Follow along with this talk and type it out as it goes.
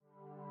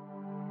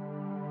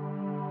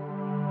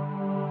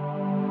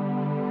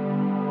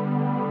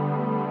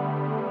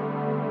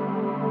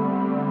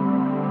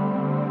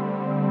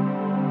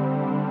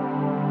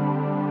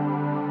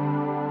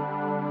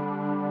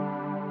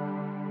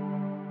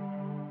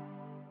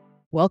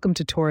Welcome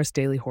to Taurus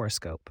Daily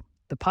Horoscope,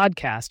 the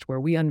podcast where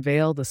we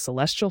unveil the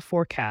celestial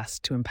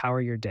forecast to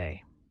empower your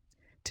day.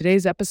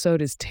 Today's episode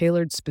is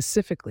tailored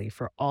specifically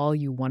for all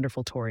you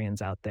wonderful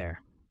Taurians out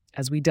there,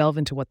 as we delve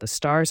into what the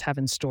stars have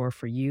in store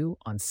for you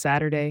on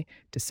Saturday,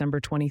 December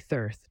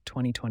 23rd,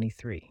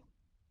 2023.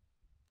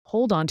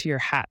 Hold on to your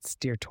hats,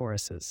 dear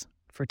Tauruses,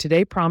 for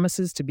today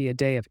promises to be a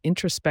day of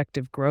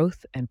introspective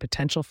growth and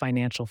potential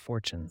financial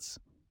fortunes.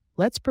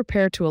 Let's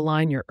prepare to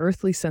align your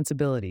earthly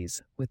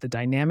sensibilities with the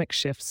dynamic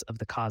shifts of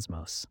the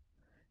cosmos.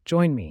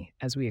 Join me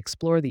as we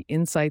explore the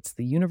insights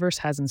the universe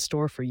has in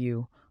store for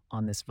you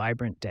on this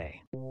vibrant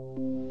day.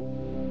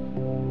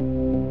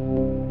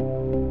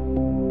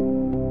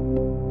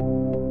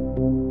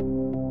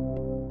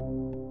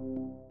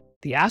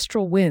 The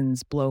astral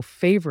winds blow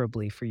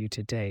favorably for you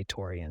today,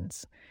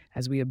 Taurians,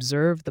 as we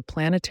observe the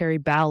planetary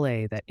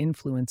ballet that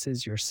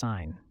influences your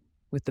sign.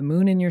 With the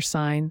moon in your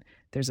sign,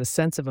 there's a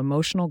sense of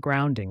emotional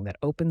grounding that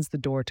opens the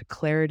door to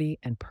clarity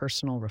and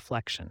personal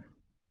reflection.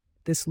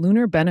 This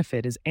lunar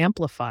benefit is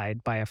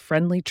amplified by a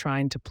friendly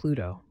trine to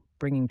Pluto,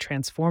 bringing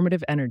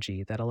transformative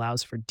energy that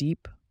allows for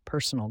deep,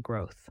 personal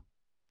growth.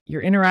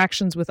 Your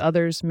interactions with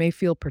others may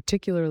feel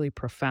particularly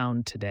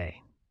profound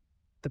today.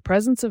 The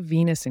presence of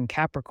Venus in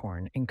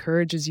Capricorn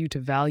encourages you to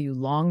value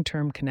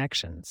long-term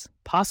connections,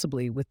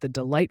 possibly with the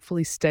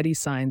delightfully steady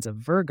signs of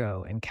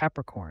Virgo and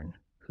Capricorn,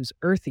 whose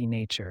earthy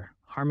nature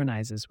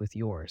harmonizes with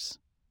yours.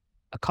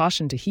 A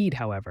caution to heed,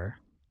 however,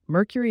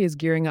 Mercury is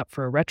gearing up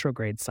for a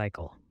retrograde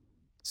cycle,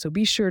 so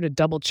be sure to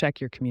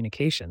double-check your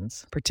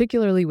communications,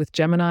 particularly with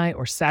Gemini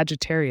or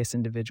Sagittarius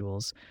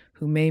individuals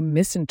who may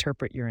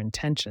misinterpret your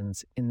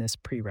intentions in this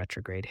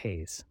pre-retrograde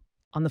haze.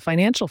 On the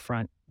financial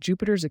front,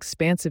 Jupiter's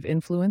expansive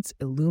influence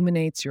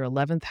illuminates your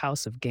 11th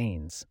house of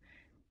gains.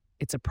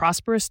 It's a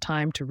prosperous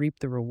time to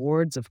reap the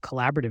rewards of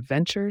collaborative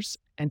ventures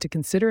and to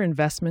consider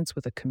investments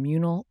with a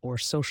communal or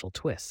social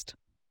twist.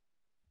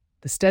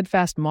 The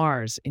steadfast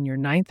Mars in your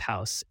 9th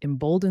house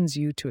emboldens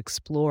you to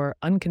explore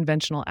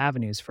unconventional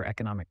avenues for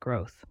economic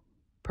growth.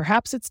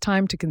 Perhaps it's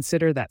time to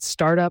consider that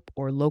startup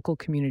or local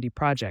community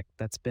project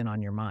that's been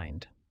on your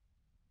mind.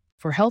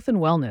 For health and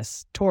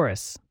wellness,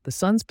 Taurus, the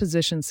Sun's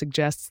position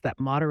suggests that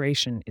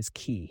moderation is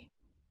key.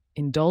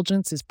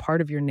 Indulgence is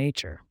part of your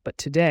nature, but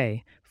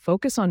today,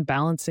 focus on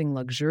balancing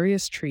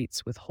luxurious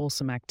treats with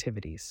wholesome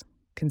activities.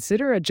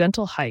 Consider a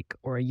gentle hike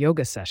or a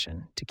yoga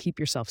session to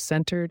keep yourself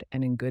centered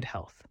and in good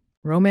health.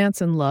 Romance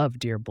and love,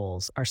 dear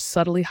bulls, are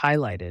subtly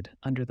highlighted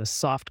under the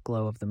soft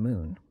glow of the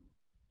moon.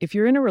 If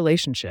you're in a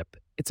relationship,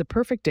 it's a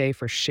perfect day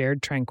for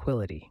shared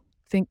tranquility.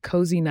 Think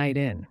cozy night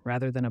in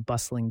rather than a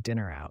bustling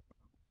dinner out.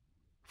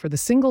 For the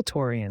single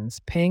Taurians,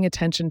 paying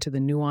attention to the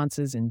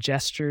nuances in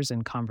gestures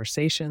and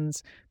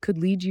conversations could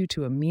lead you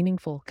to a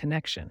meaningful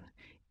connection,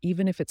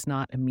 even if it's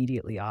not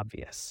immediately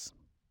obvious.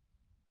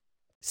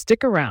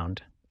 Stick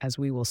around, as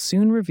we will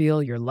soon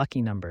reveal your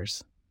lucky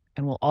numbers,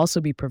 and we'll also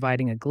be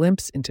providing a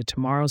glimpse into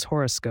tomorrow's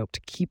horoscope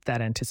to keep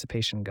that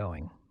anticipation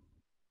going.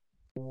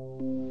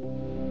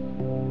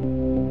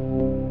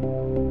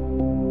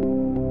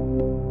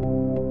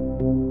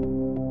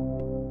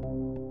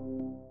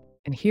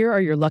 And here are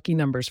your lucky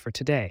numbers for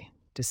today,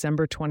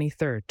 December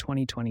 23rd,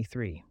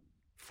 2023.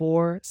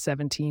 4,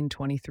 17,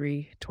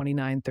 23,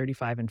 29,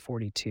 35, and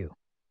 42.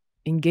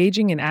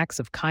 Engaging in acts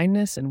of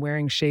kindness and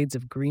wearing shades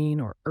of green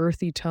or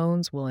earthy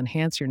tones will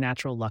enhance your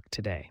natural luck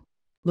today.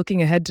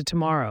 Looking ahead to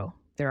tomorrow,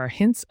 there are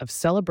hints of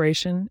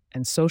celebration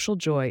and social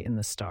joy in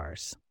the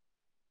stars.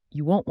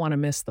 You won't want to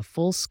miss the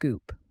full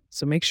scoop,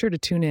 so make sure to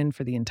tune in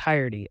for the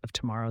entirety of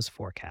tomorrow's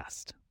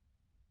forecast.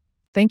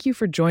 Thank you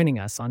for joining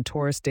us on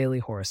Taurus Daily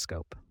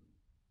Horoscope.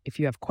 If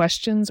you have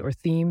questions or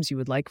themes you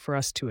would like for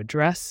us to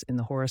address in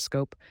the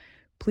horoscope,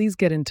 please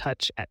get in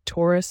touch at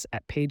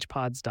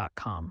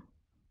taurus@pagepods.com.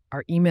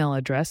 Our email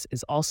address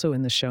is also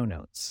in the show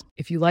notes.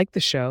 If you like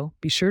the show,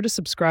 be sure to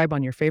subscribe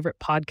on your favorite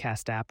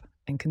podcast app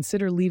and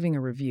consider leaving a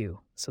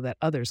review so that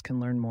others can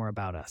learn more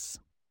about us.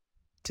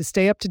 To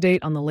stay up to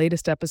date on the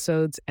latest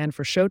episodes and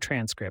for show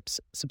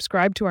transcripts,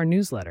 subscribe to our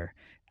newsletter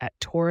at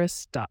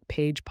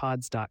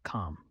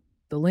taurus.pagepods.com.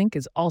 The link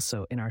is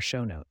also in our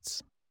show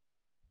notes.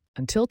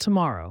 Until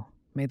tomorrow,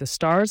 may the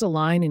stars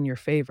align in your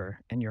favor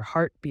and your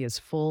heart be as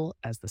full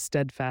as the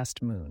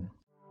steadfast moon.